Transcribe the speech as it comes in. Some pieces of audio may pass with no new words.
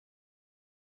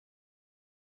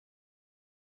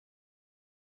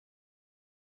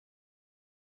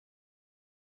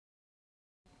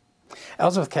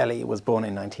Ellsworth Kelly was born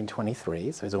in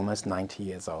 1923, so he's almost 90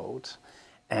 years old.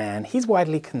 And he's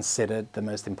widely considered the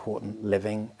most important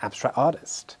living abstract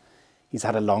artist. He's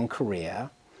had a long career.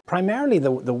 Primarily,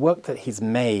 the work that he's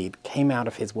made came out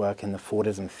of his work in the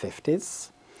 40s and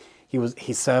 50s.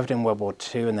 He served in World War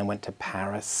II and then went to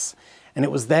Paris. And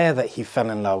it was there that he fell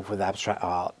in love with abstract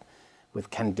art, with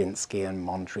Kandinsky and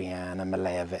Mondrian and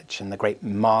Malevich and the great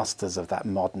masters of that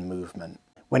modern movement.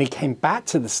 When he came back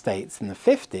to the States in the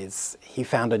 50s, he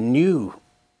found a new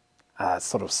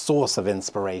sort of source of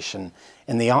inspiration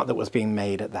in the art that was being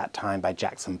made at that time by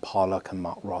Jackson Pollock and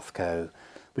Mark Rothko,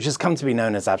 which has come to be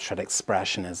known as abstract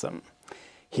expressionism.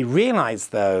 He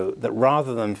realized, though, that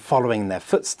rather than following their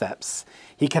footsteps,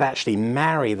 he could actually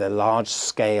marry the large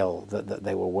scale that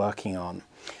they were working on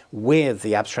with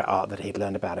the abstract art that he'd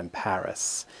learned about in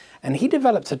Paris. And he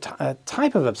developed a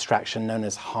type of abstraction known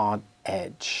as hard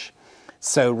edge.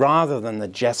 So rather than the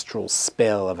gestural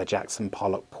spill of a Jackson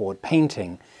Pollock poured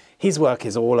painting, his work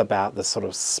is all about the sort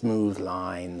of smooth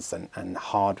lines and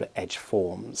hard edge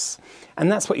forms.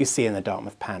 And that's what you see in the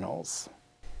Dartmouth panels.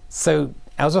 So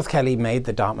Ellsworth Kelly made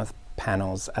the Dartmouth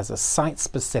panels as a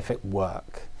site-specific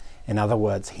work. In other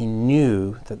words, he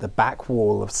knew that the back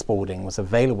wall of Spalding was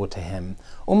available to him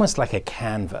almost like a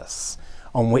canvas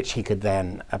on which he could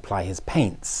then apply his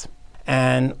paints.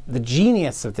 And the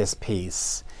genius of this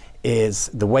piece is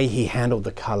the way he handled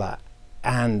the color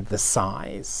and the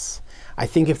size. I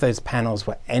think if those panels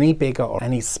were any bigger or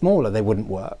any smaller, they wouldn't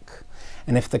work.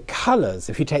 And if the colors,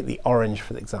 if you take the orange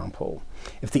for example,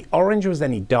 if the orange was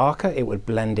any darker, it would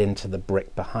blend into the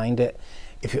brick behind it.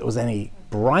 If it was any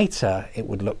brighter, it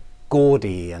would look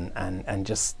gaudy and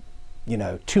just, you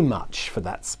know, too much for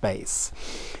that space.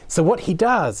 So what he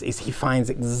does is he finds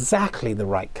exactly the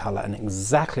right color and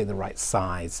exactly the right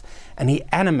size, and he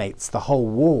animates the whole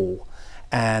wall.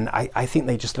 And I think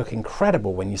they just look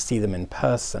incredible when you see them in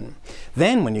person.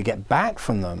 Then when you get back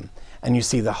from them and you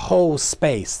see the whole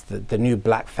space, the new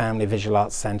Black Family Visual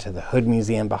Arts Center, the Hood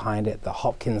Museum behind it, the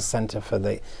Hopkins Center for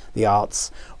the Arts,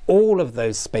 all of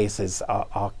those spaces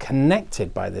are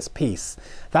connected by this piece.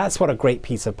 That's what a great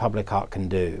piece of public art can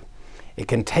do. It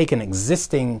can take an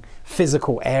existing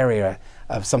physical area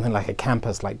of something like a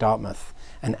campus like Dartmouth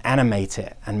and animate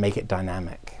it and make it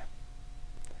dynamic.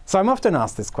 So I'm often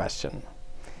asked this question: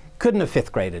 couldn't a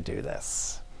fifth grader do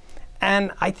this?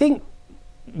 And I think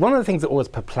one of the things that always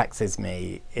perplexes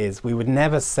me is we would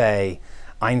never say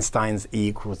Einstein's E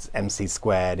equals mc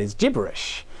squared is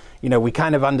gibberish. You know, we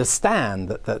kind of understand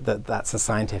that that's a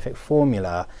scientific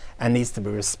formula and needs to be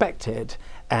respected,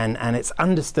 and it's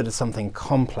understood as something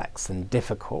complex and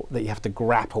difficult that you have to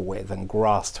grapple with and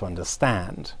grasp to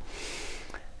understand.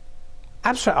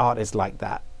 Abstract art is like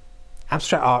that.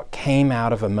 Abstract art came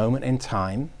out of a moment in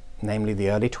time, namely the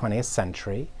early 20th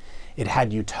century. It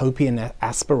had utopian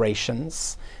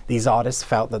aspirations. These artists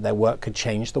felt that their work could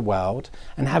change the world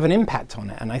and have an impact on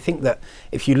it. And I think that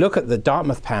if you look at the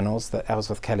Dartmouth panels that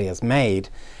Ellsworth Kelly has made,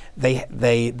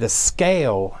 the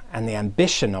scale and the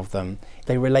ambition of them,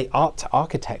 they relate art to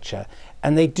architecture,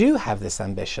 and they do have this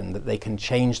ambition that they can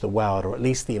change the world, or at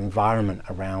least the environment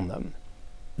around them.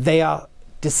 They are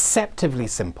deceptively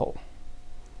simple.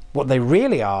 What they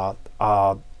really are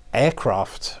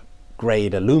aircraft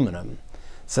grade aluminum.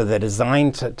 So they're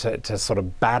designed to sort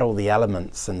of battle the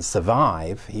elements and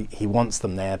survive. He wants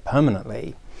them there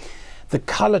permanently. The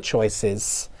color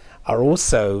choices are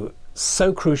also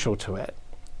so crucial to it.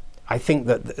 I think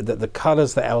that the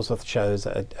colors that Ellsworth chose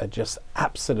are just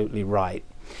absolutely right.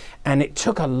 And it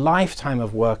took a lifetime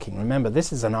of working. Remember,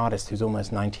 this is an artist who's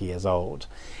almost 90 years old.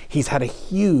 He's had a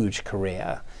huge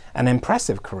career, an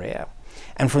impressive career.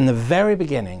 And from the very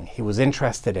beginning, he was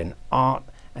interested in art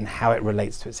and how it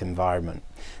relates to its environment.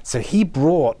 So he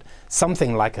brought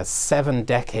something like a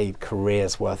 7-decade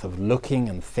career's worth of looking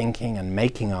and thinking and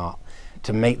making art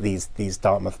to make these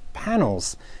Dartmouth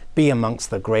panels be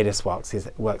amongst the greatest works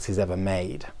he's ever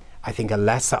made. I think a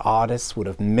lesser artist would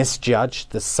have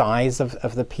misjudged the size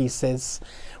of the pieces,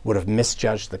 would have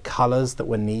misjudged the colors that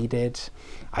were needed.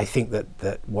 I think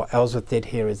that what Ellsworth did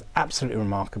here is absolutely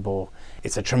remarkable.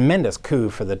 It's a tremendous coup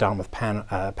for the Dartmouth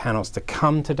panels to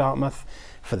come to Dartmouth,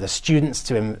 for the students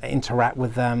to interact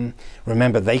with them.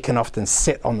 Remember, they can often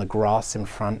sit on the grass in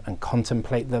front and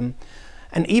contemplate them.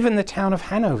 And even the town of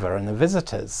Hanover and the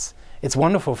visitors. It's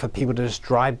wonderful for people to just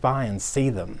drive by and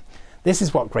see them. This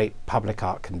is what great public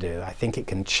art can do. I think it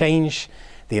can change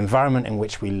the environment in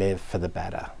which we live for the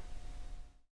better.